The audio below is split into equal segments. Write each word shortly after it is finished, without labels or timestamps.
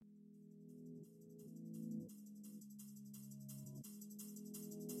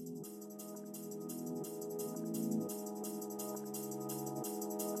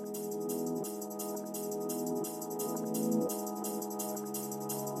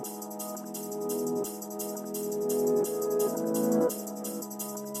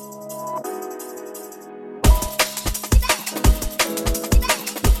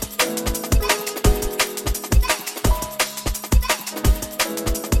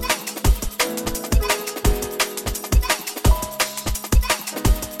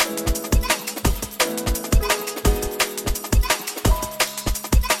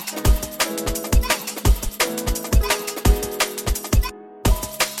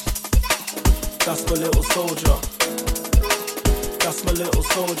That's my little soldier. That's my little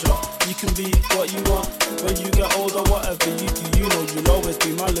soldier. You can be what you want. When you get older, whatever you do, you know you'll always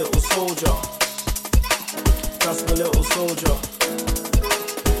be my little soldier. That's my little soldier.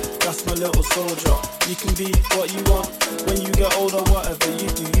 That's my little soldier. You can be what you want. When you get older, whatever you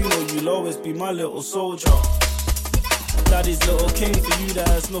do, you know you'll always be my little soldier. Daddy's little king, for you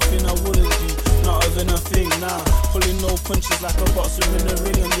there's nothing I wouldn't do. Not even a thing, nah. Pulling no punches like a boxer in the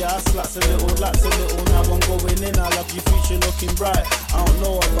ring. And yeah, I slaps a little, laps a little. Now I'm going in, I love your future looking bright. I don't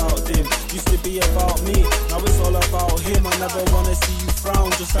know about them, used to be about me. Now it's all about him, I never wanna see you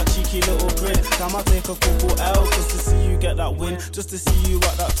frown. Just that cheeky little grin. Damn, I take a couple L's just to see you get that win. Just to see you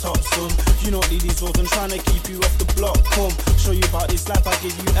at that top, son. You don't need these roads, I'm trying to keep you off the block. Come, show you about this life, I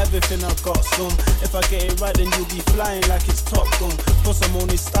give you everything I've got, son. If I get it right, then you'll be flying like it's Top Gun. Plus I'm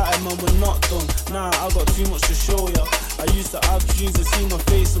only starting, man, we're not done. Nah, I got too much to show ya. I used to have dreams to see my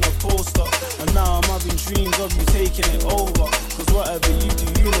face on a poster, and now I'm having dreams of you taking it over. Cause whatever you do,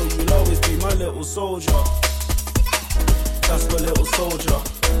 you know you'll always be my little soldier. That's my little soldier.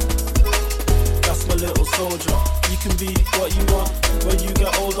 That's my little soldier. You can be what you want. When you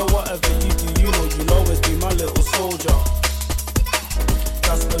get older, whatever you do, you know you'll always be my little soldier.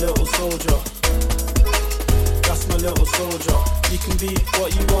 That's my little soldier. That's my little soldier. You can be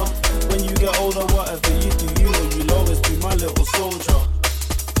what you want. When you get older, whatever you do, you know you'll always be my little soldier.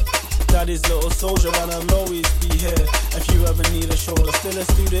 Daddy's little soldier, and I'll always be here. If you ever need a shoulder, still a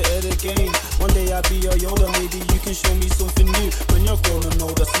student of the game. One day I'll be your Yoda, maybe you can show me something new. When you're grown and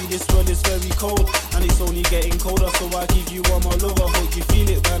older, see this world is very cold, and it's only getting colder. So I give you all my love, I hope you feel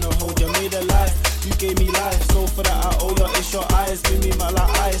it when I hold you. Made a life, you gave me life, so for that I owe you. It's your eyes, make me melt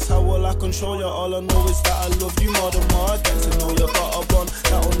like ice. How will I control you? All I know is that I love you more than more. I get to know you, got a bond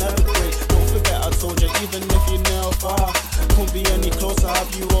that'll never break. Don't forget I told you, even if you're now far, couldn't be any closer.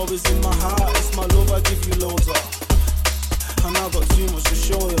 Have you always in my heart? It's my love, I give you loads of. And I got too much to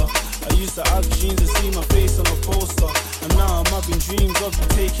show you. I used to have dreams to see my face on a poster, and now I'm having dreams of you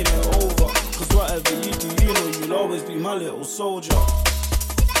taking it over. Cause whatever you do, you know you'll always be my little soldier.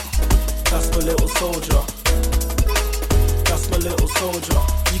 That's my little soldier. That's my little soldier.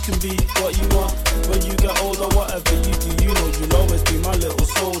 You can be what you want. When you get older, whatever you do, you know you'll always be my little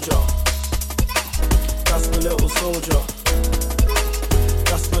soldier. That's my little soldier.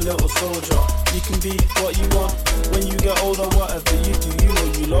 That's my little soldier. You can be what you want. When you get older, whatever you do, you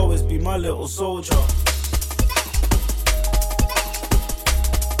know you'll always be my little soldier.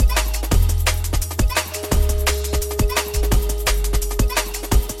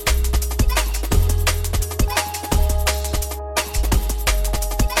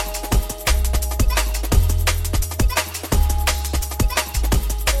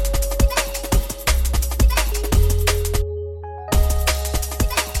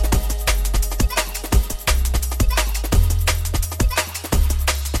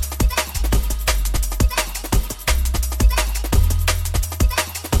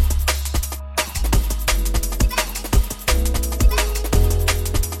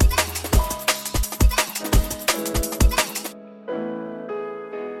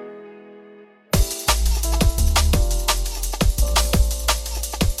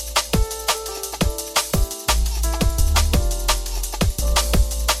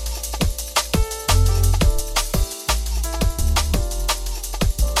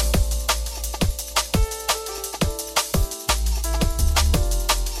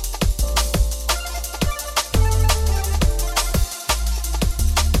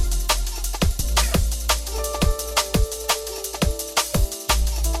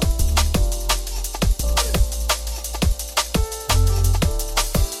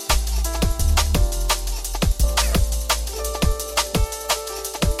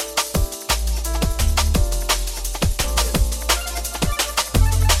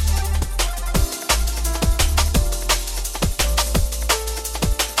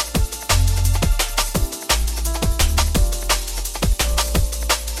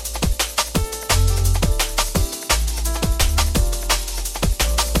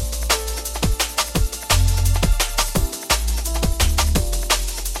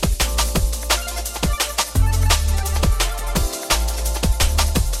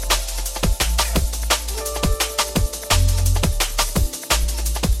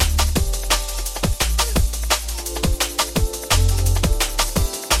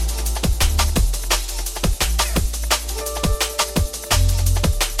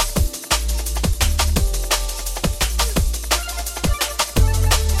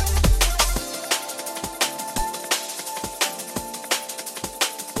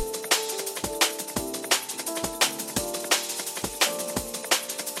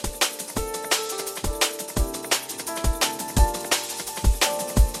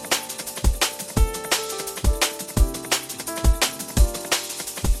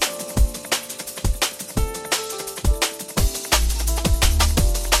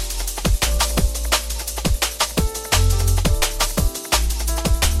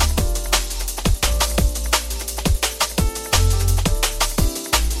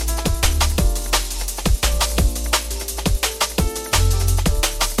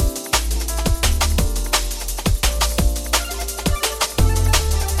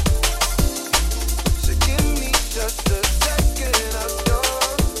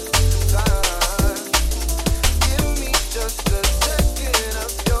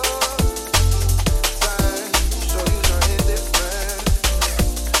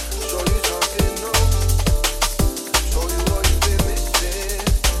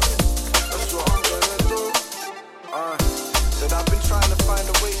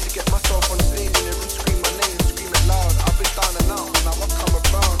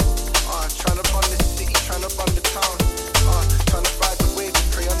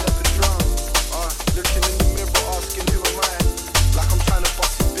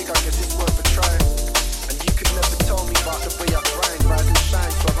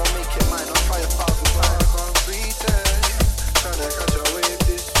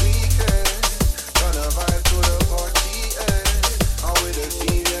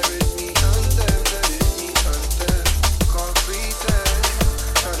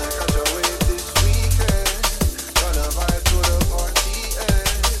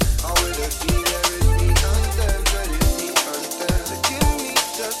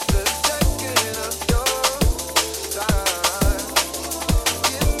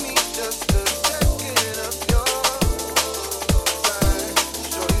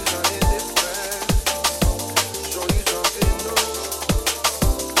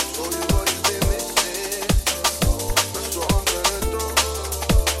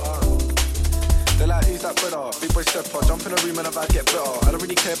 Big boy stepper, jump in a room and the vibe get better. I don't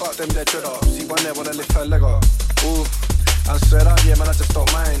really care about them, they're dread up. See one there, wanna lift her leg up. Ooh, I'm straight up, yeah man, I just don't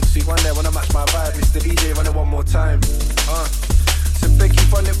mind. See one there, wanna match my vibe. Mr. DJ, run it one more time. So beg you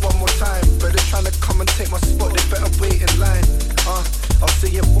run it one more time. But they're trying to come and take my spot, they better wait in line. I'll say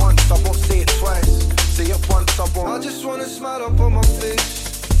it once, I won't say it twice. Say it once, I won't. I just wanna smile up on my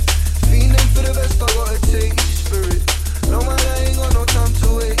face. Feeling for the best, I gotta take spirit. No man, I ain't got no time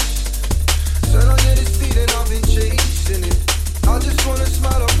to waste. So long, yeah, this feeling, I've been chasing it. I just wanna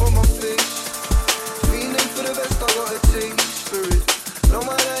smile up on my face. Feeling for the best, I gotta take spirit. No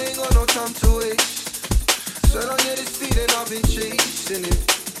man, I ain't got no time to waste. So long, yeah, this feeling, I've been chasing it.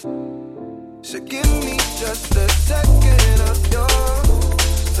 So give me just a second of your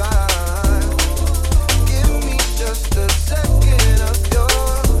time. Give me just a second of your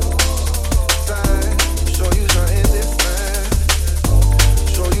time. Show you something different.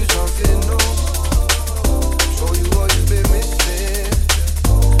 Show you something new. Show you what you've been missing.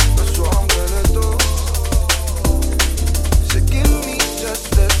 That's what I'm gonna do. So give me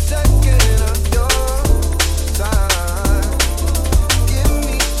just a second of your time. Give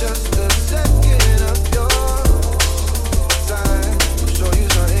me just a second of your time. Show you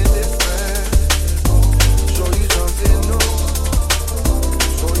something different. Show you something new.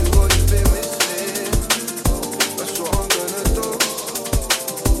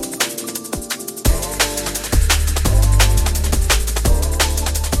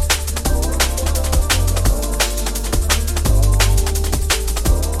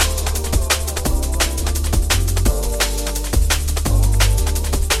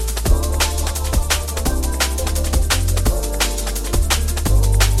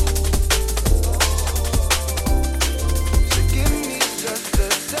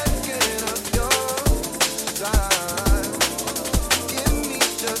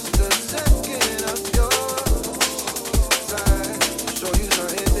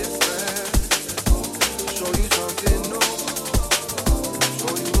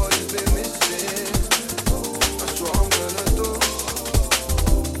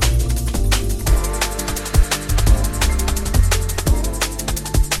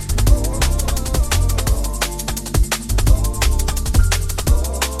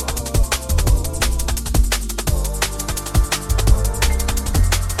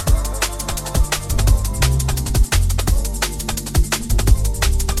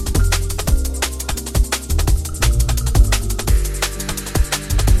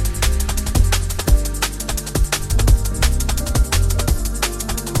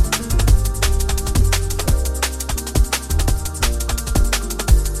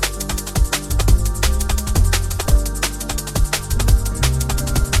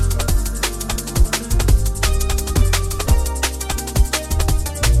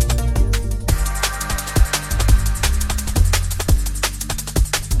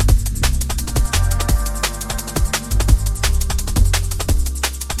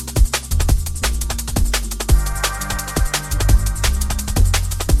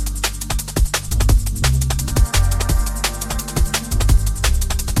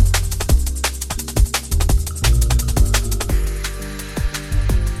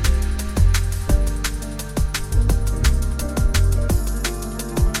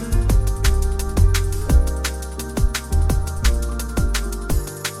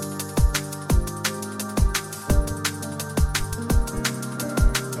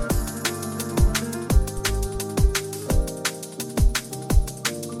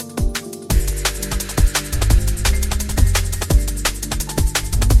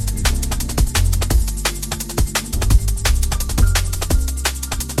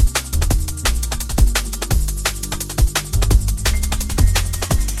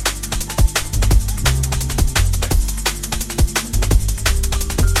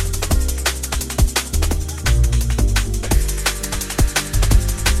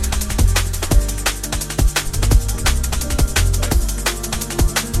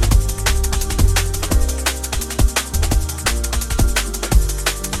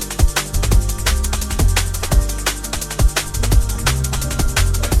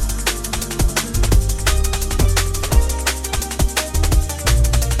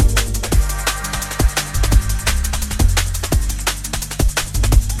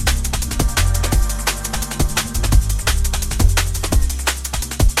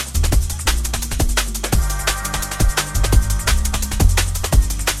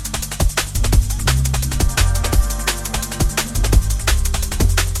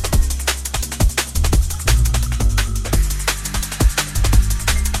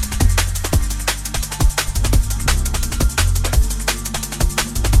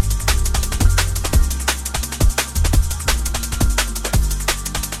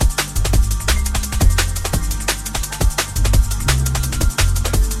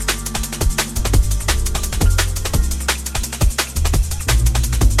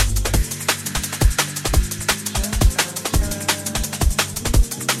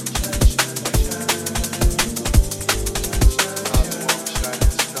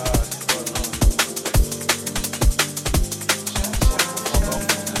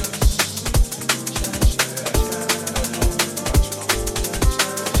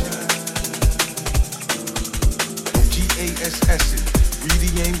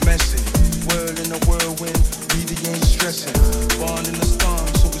 really ain't messing. World in a whirlwind, really ain't stressing. Born in a storm,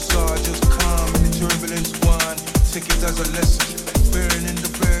 so it's all just calm. In the turbulence, one, take it as a lesson. Burning the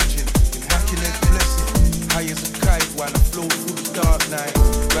virgin, immaculate blessing. High as a kite while I flow through the dark night.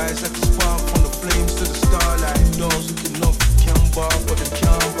 Rise like a spark from the flames to the starlight. Those who can knock, can bar, but they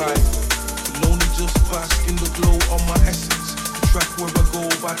can't ride. Can only just bask in the glow of my essence. The track where I go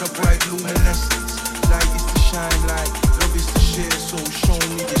by the bright luminescence. Light is to shine like, love is to share. So show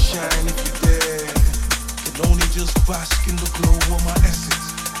me the shine if you're there. Can only just bask in the glow of my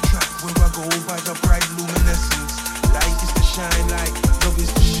essence. The track where I go by the bright luminescence. Light is to shine like, love is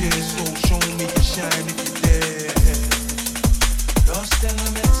to share. So show me the shine if you're there. Lost in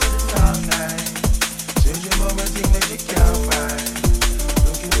the midst of the dark night. Changing my thing that you can't find.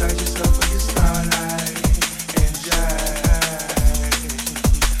 Look inside yourself with your starlight and shine.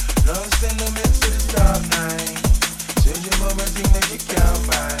 Lost in the midst of the dark night. Changing my thing that you can't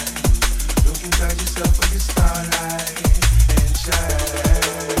find. Look inside yourself with your starlight and shine.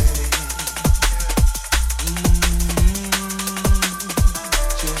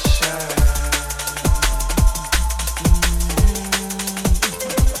 Just shine.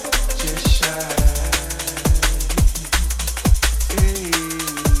 Just shine. Hey,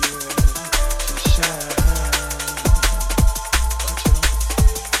 just shine. Watch out.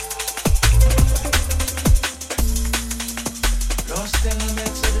 Lost in the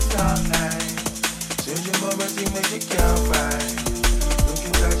midst of the dark night. Changing my thing that you can't find. Look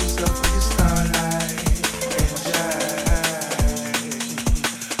inside yourself with your starlight and shine.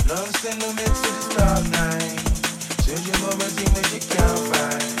 Lost in the midst of the dark night. Changing my thing that you can't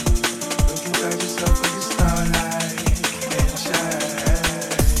find. Look inside yourself with your starlight and shine.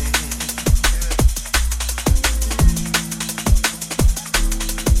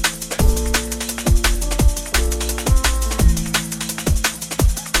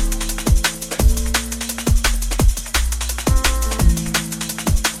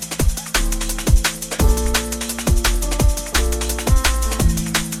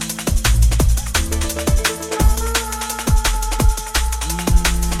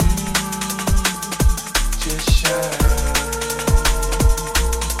 Just shine.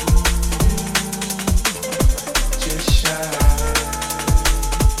 Just shine.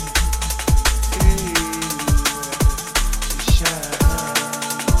 Hey, just shine.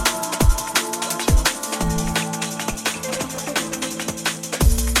 Watch out.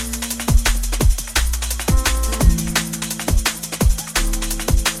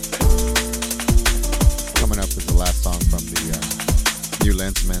 Coming up is the last song from the new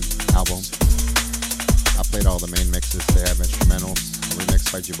Lenzman album. I played all the main mixes. They have instrumentals,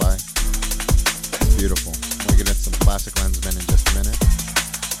 remixed by Dubai. It's beautiful. We're gonna get some classic Lenzman in just a minute.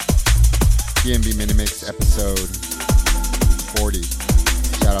 DnB Mini Mix episode 40.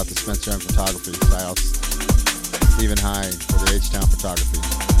 Shout out to Spencer and Photography. Shout out Stephen High for the H-Town Photography.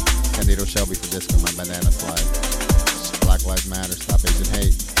 Candido Shelby for Disco, my bandana slide. Black Lives Matter, Stop Asian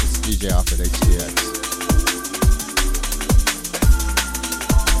Hate. This is DJ Alfred HTX.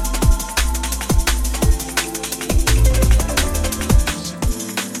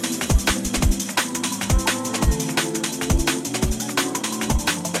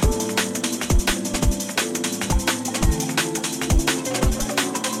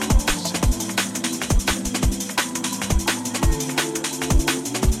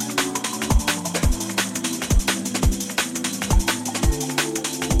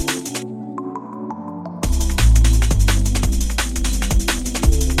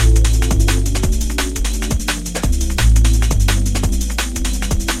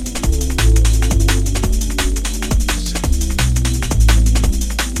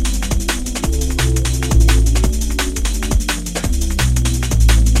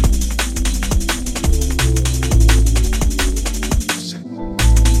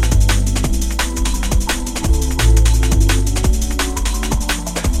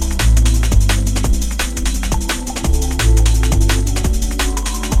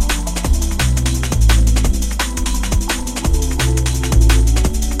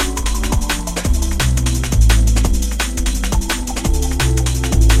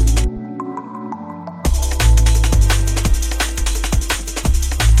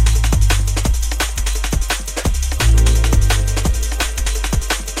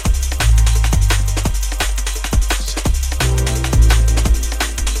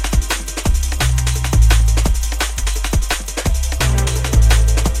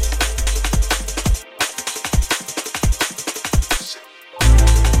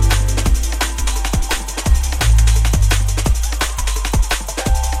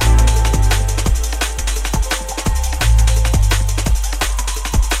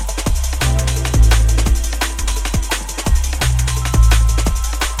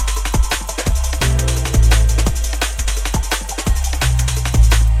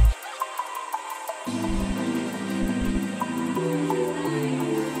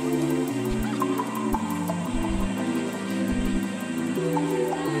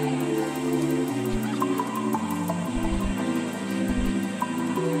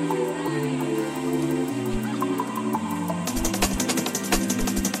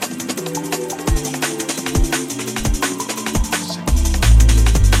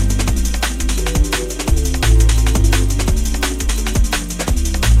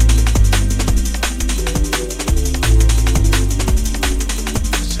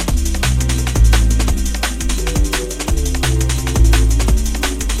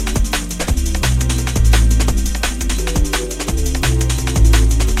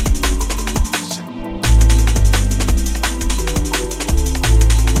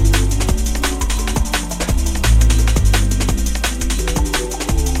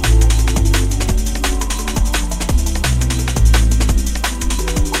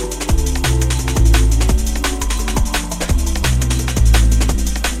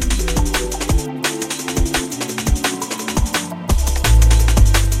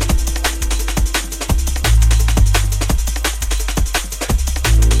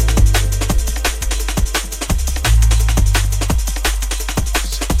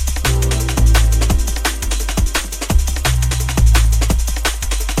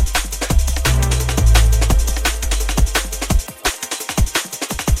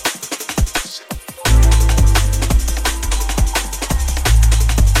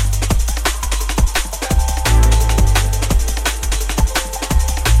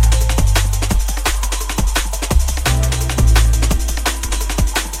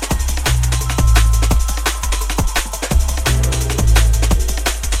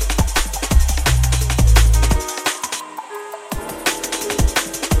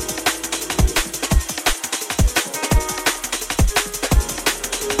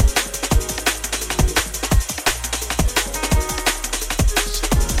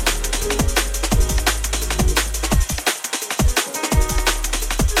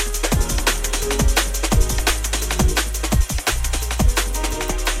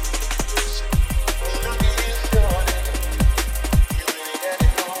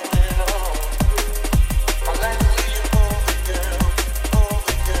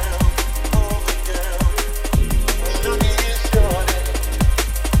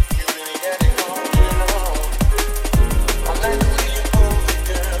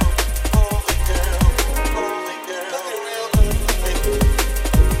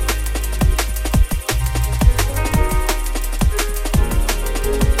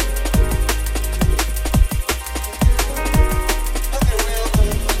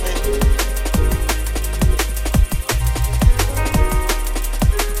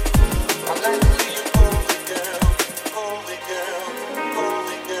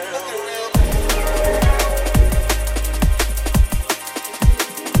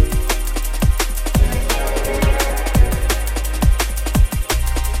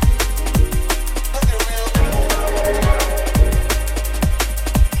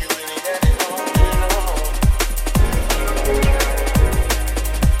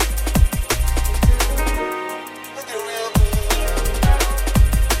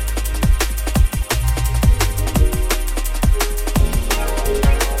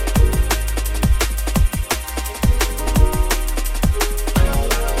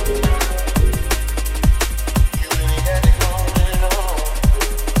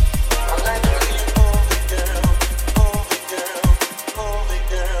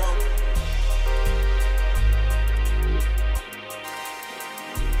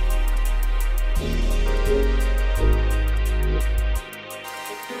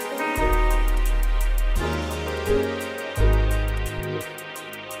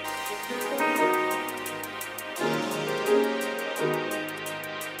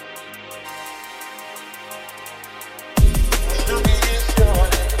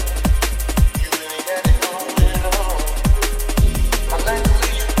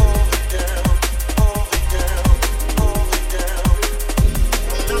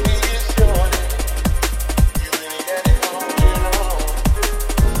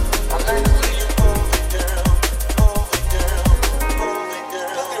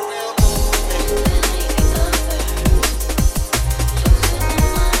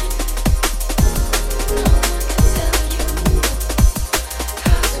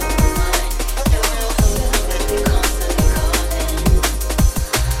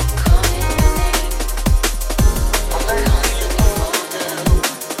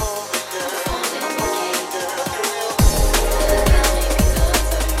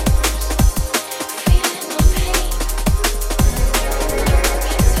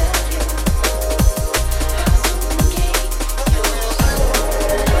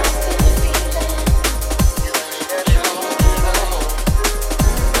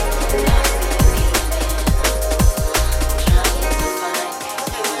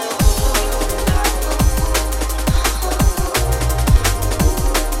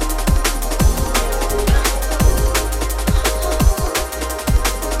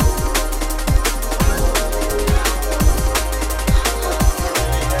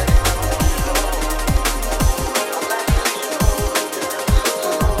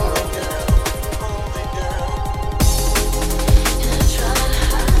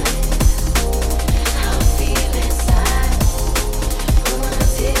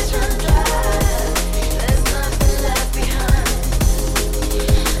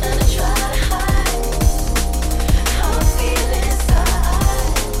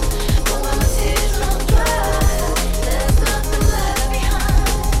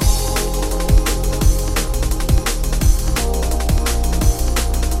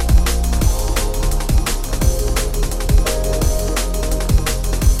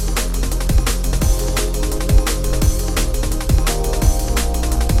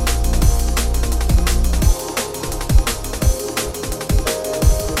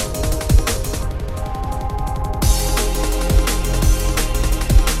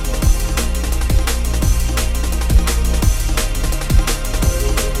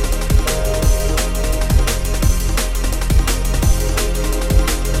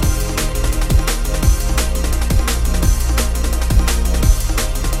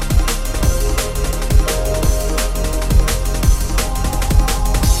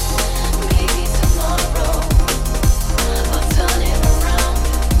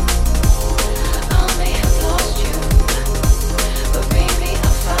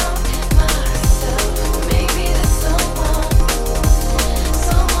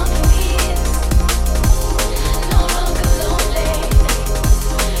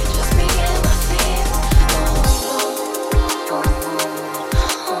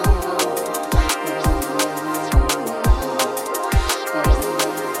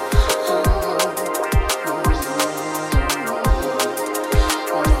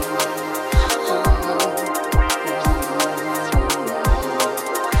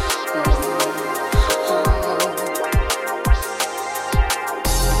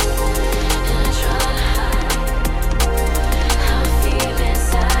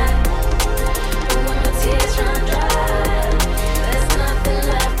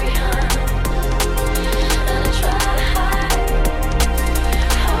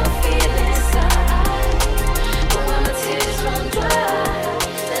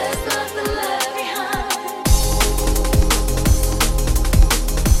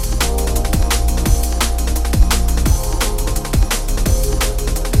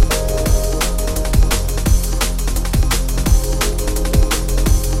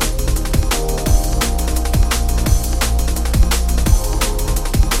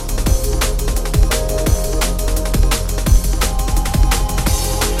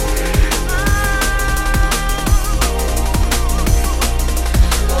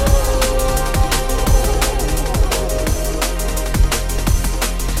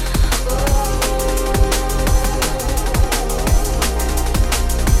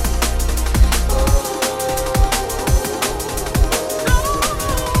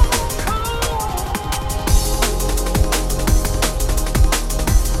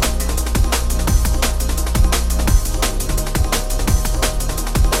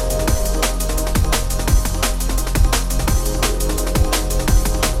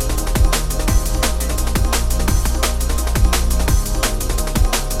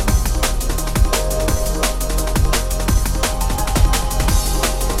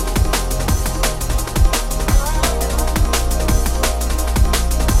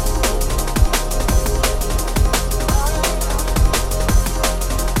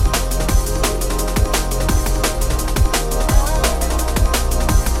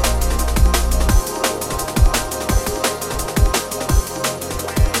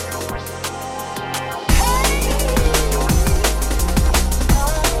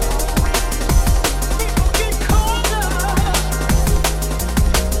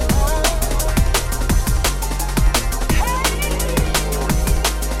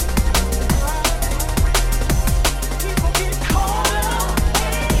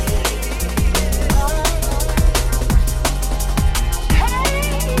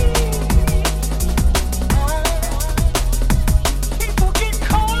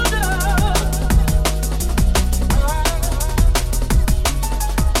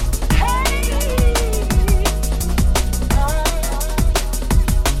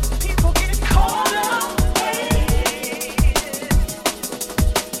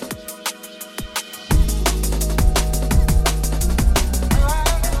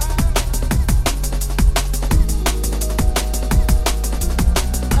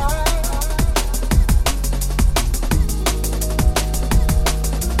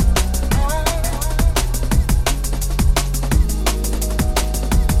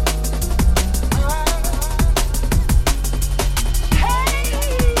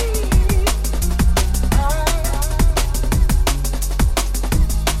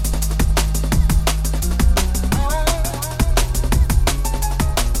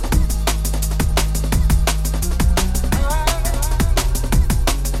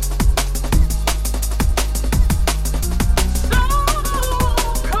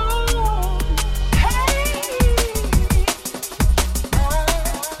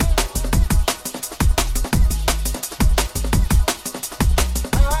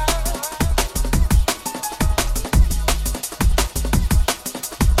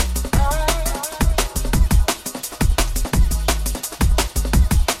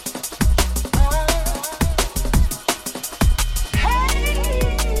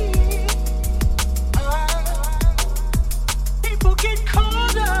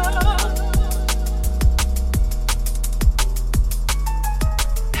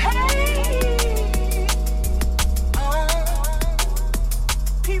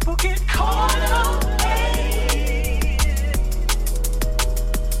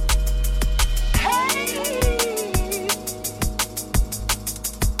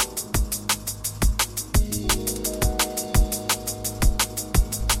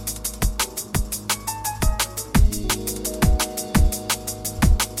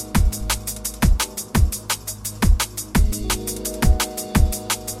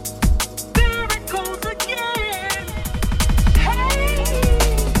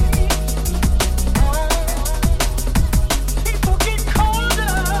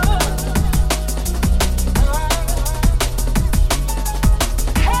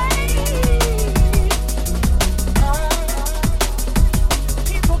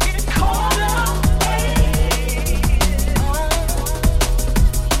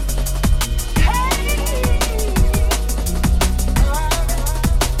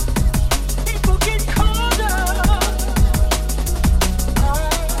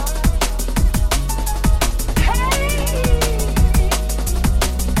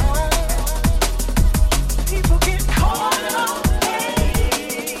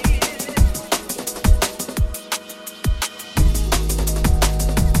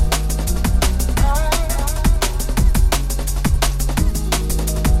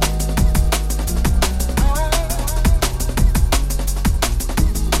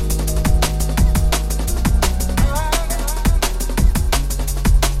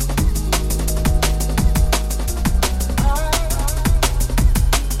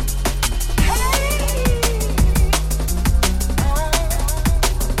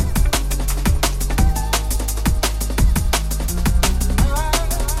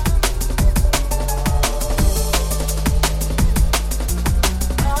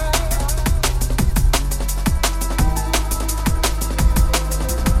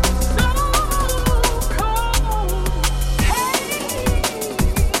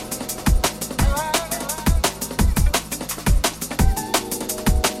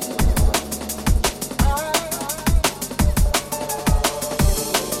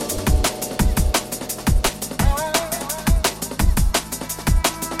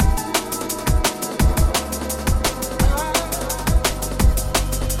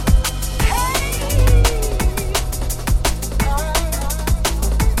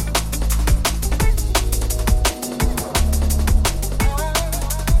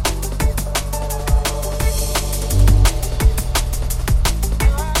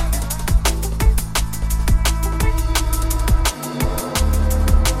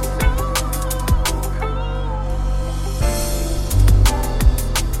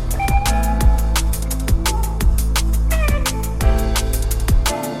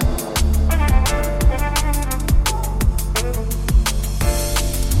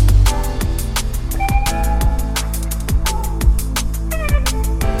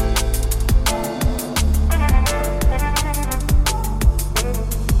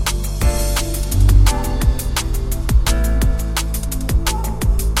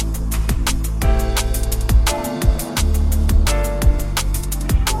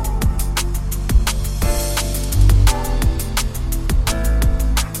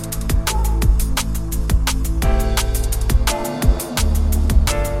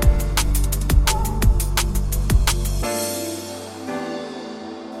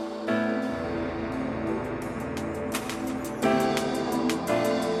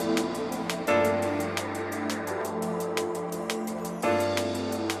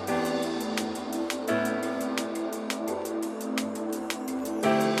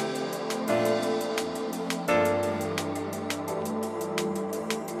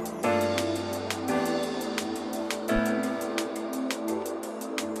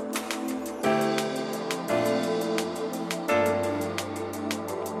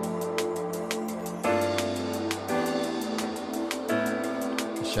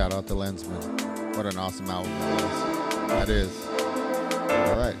 Shout out to Lenzman. What an awesome album that was. That is.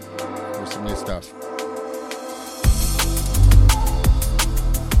 All right. Here's some new stuff.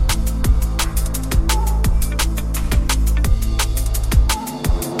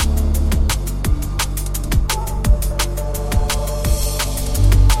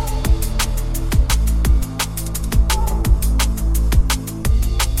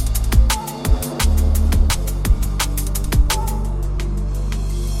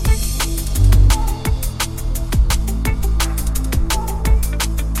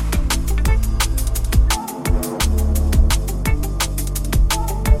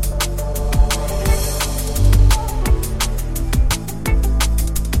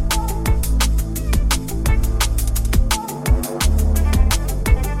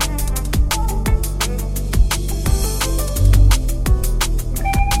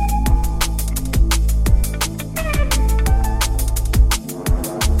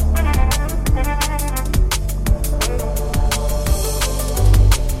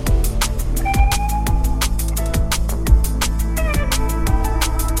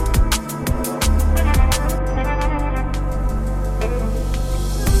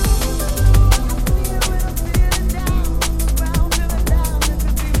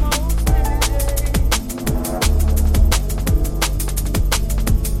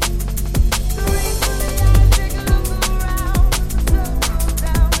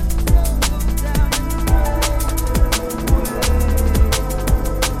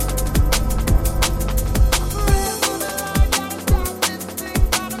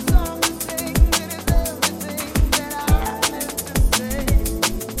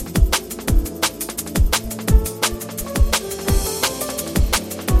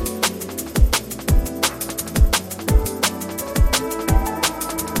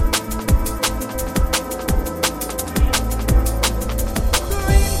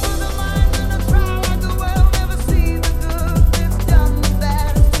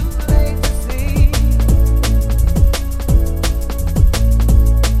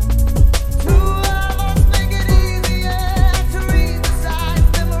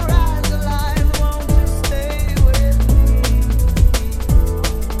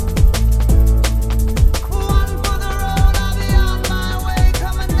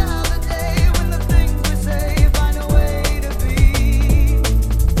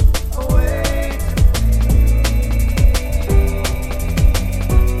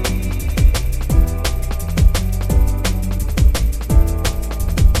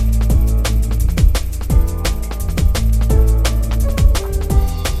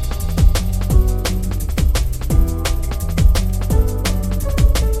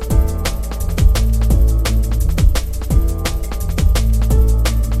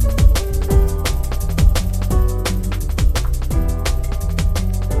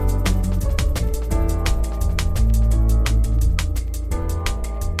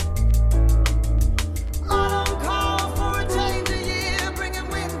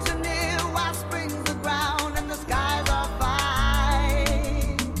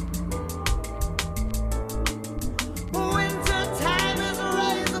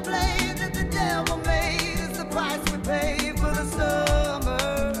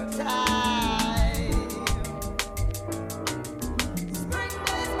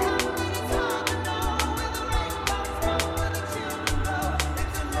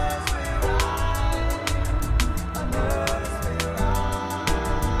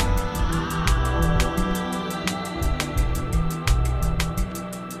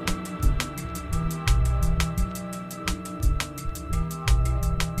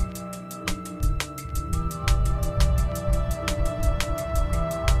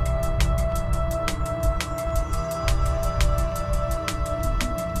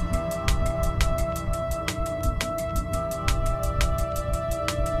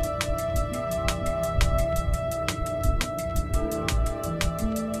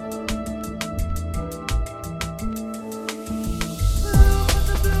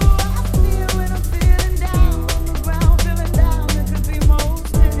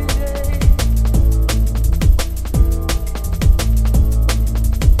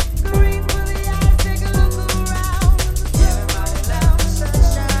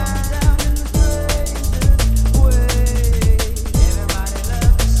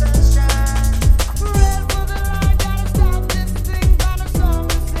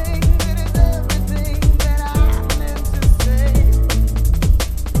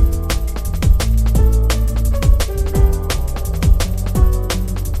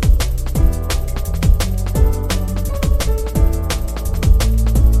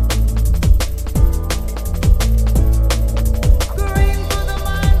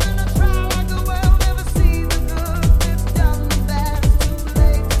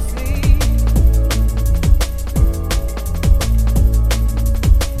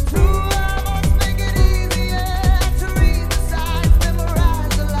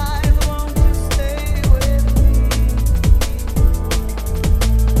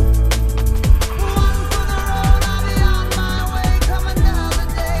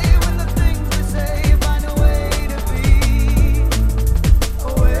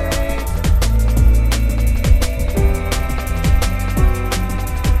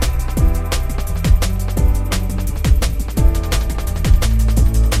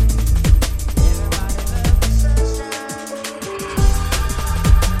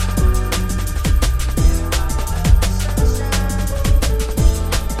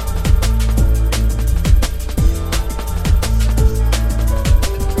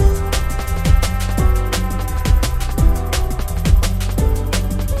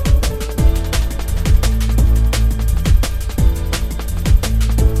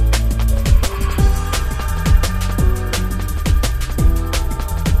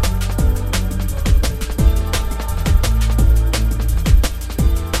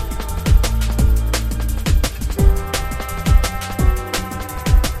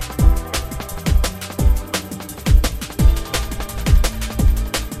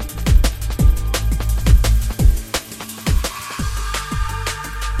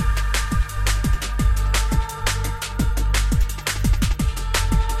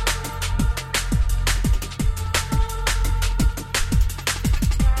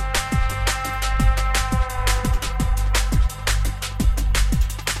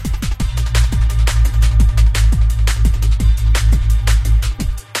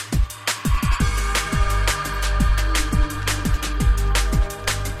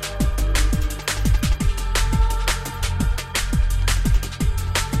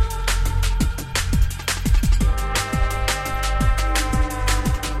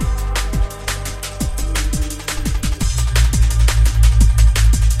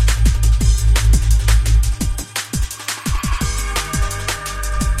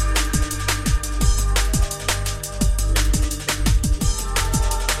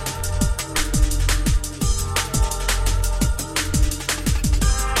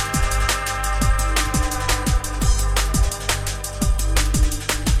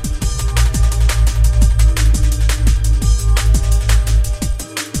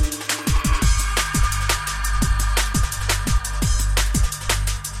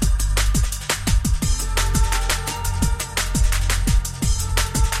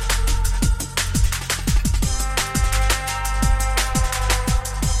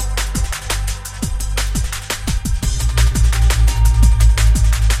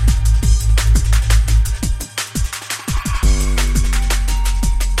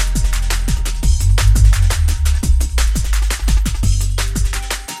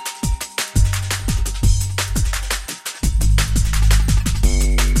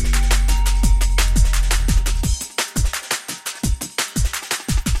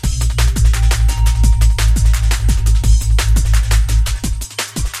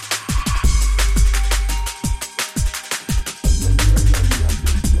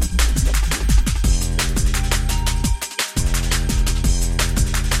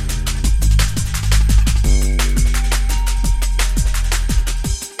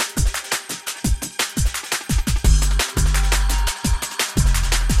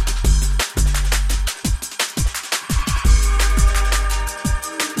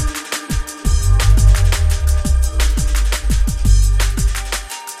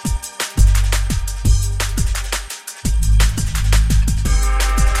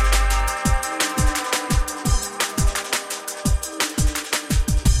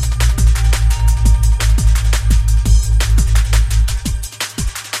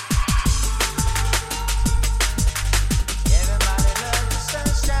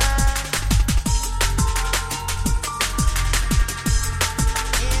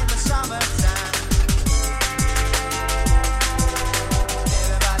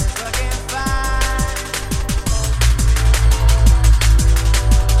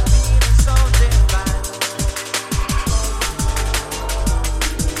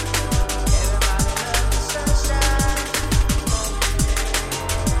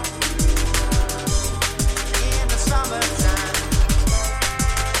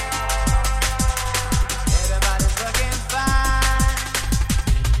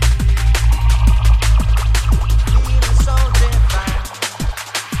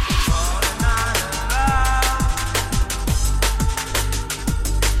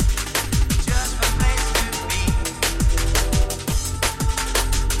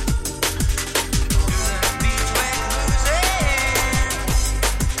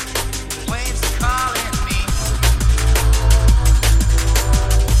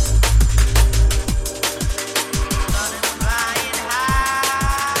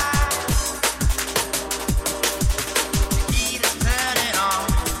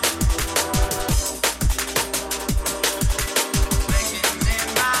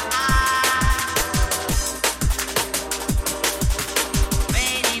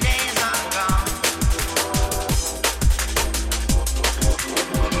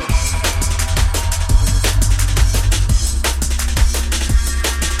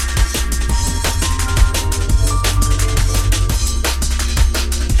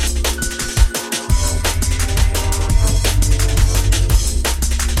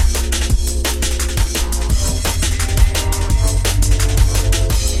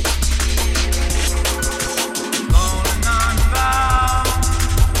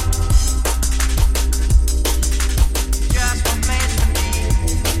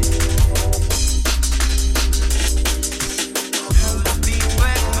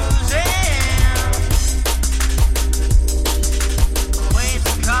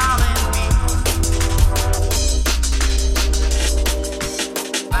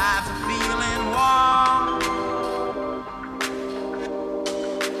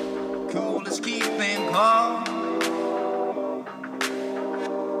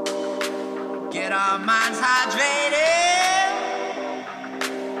 Get our minds hydrated.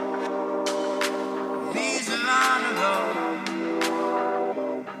 These are on the road.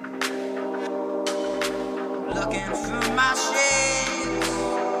 Looking through my shades.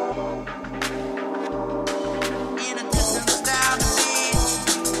 In a distance down the beach.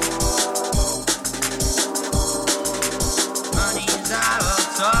 Money's out of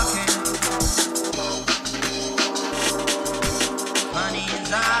talking.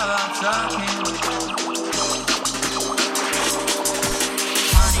 Money's out of talking.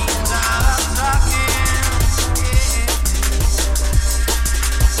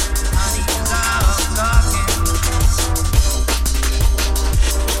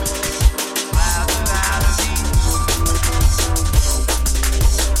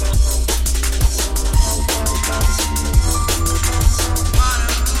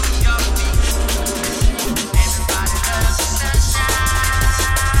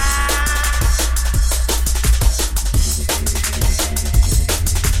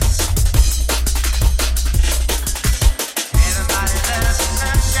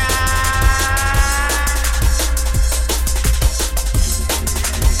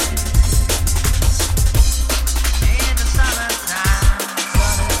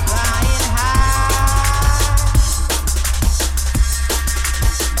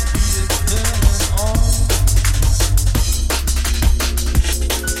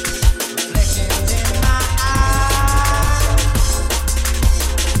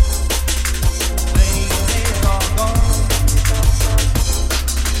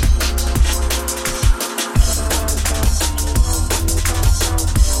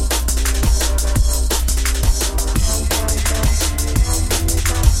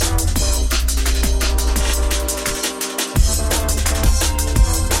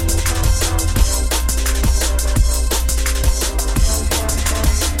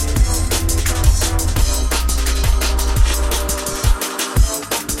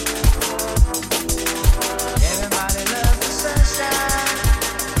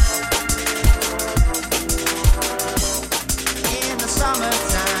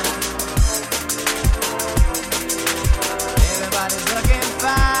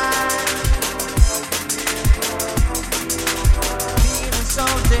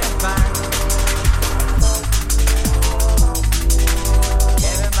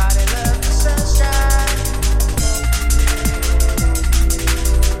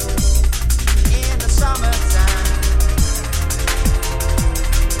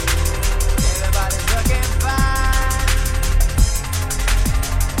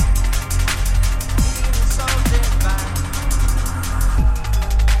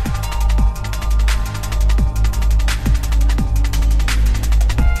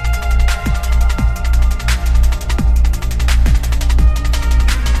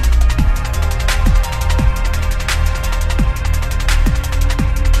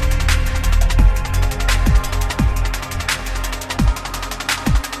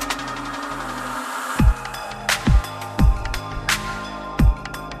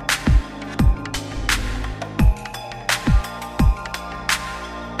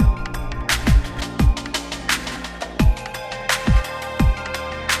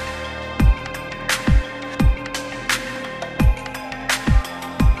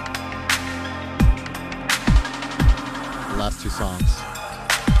 Last two songs.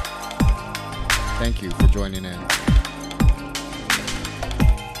 Thank you for joining in.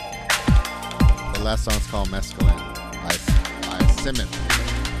 The last song's called Mescaline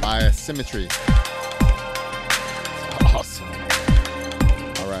by Asymmetry. It's awesome.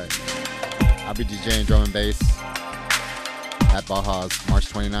 Alright. I'll be DJing drum and bass at Baja's March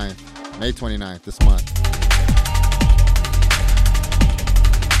 29th, May 29th this month.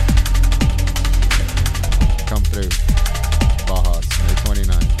 Come through. Baja's, May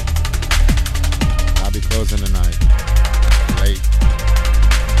 29th. I'll be closing tonight. Late.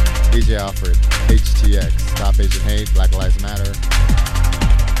 DJ Alfred, HTX, Stop Asian Hate, Black Lives Matter.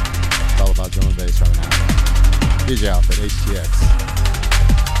 It's all about drum and bass right now. DJ Alfred, HTX.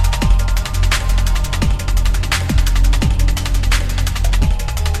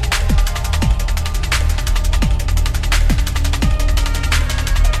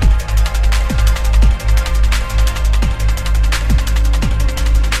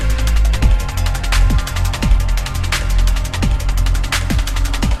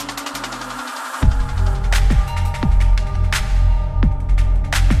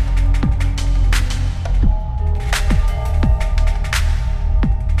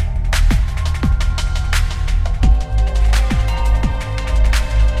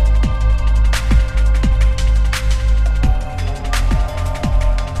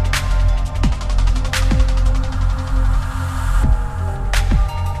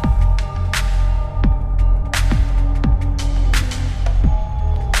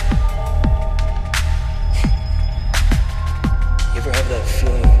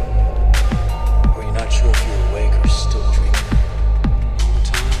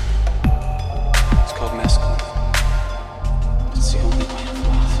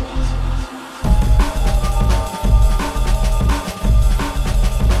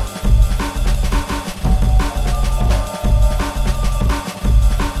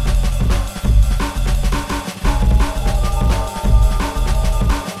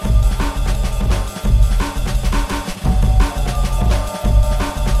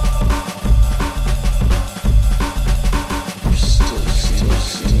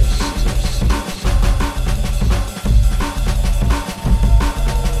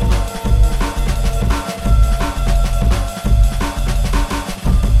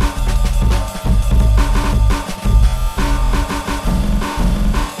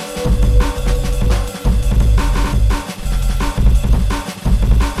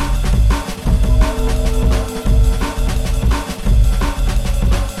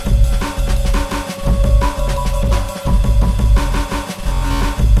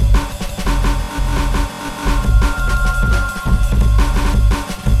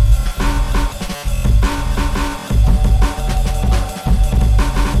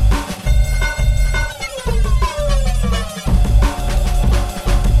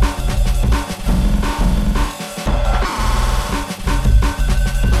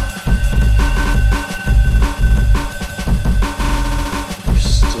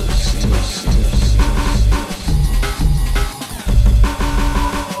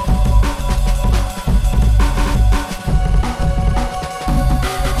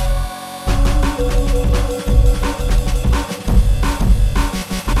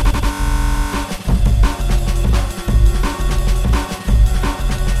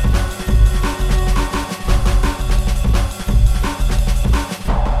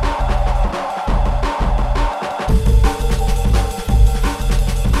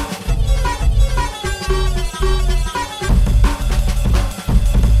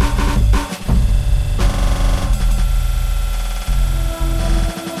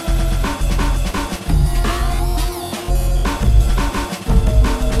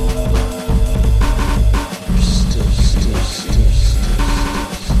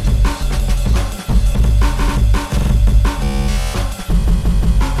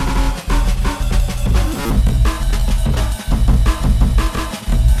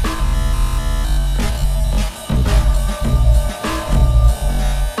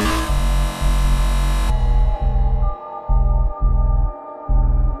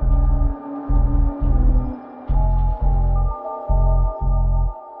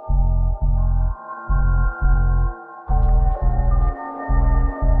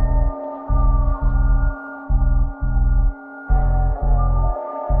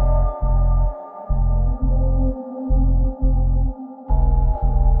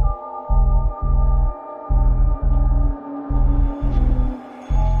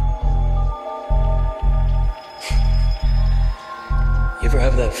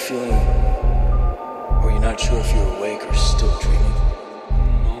 have that feeling where you're not sure if you're awake or still dreaming?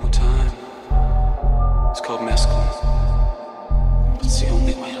 All the time. It's called mescaline. It's the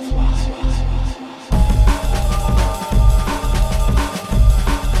only way to fly.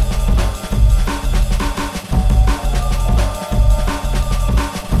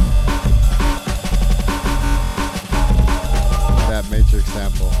 That Matrix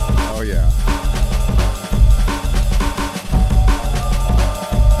sample. Oh yeah.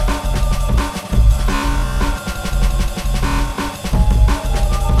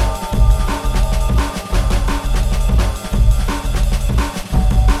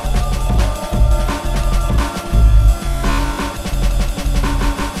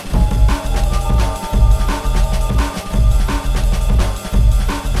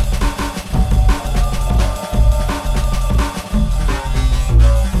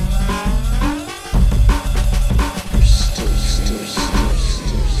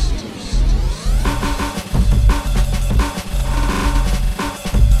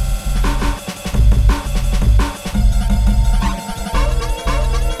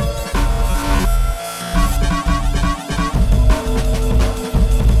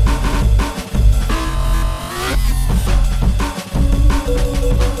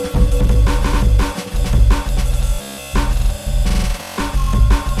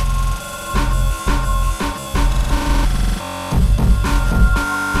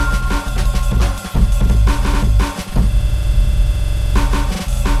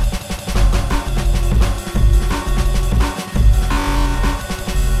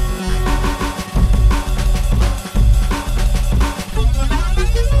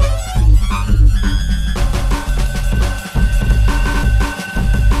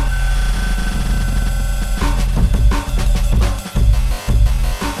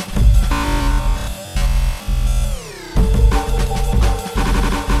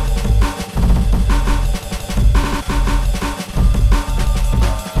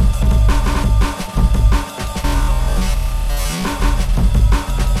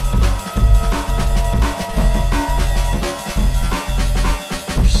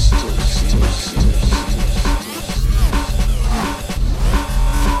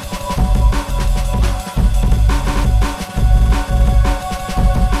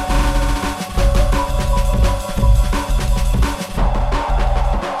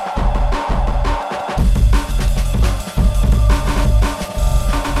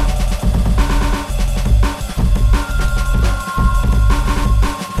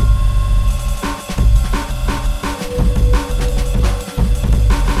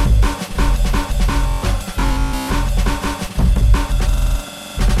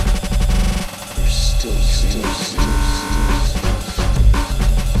 Still.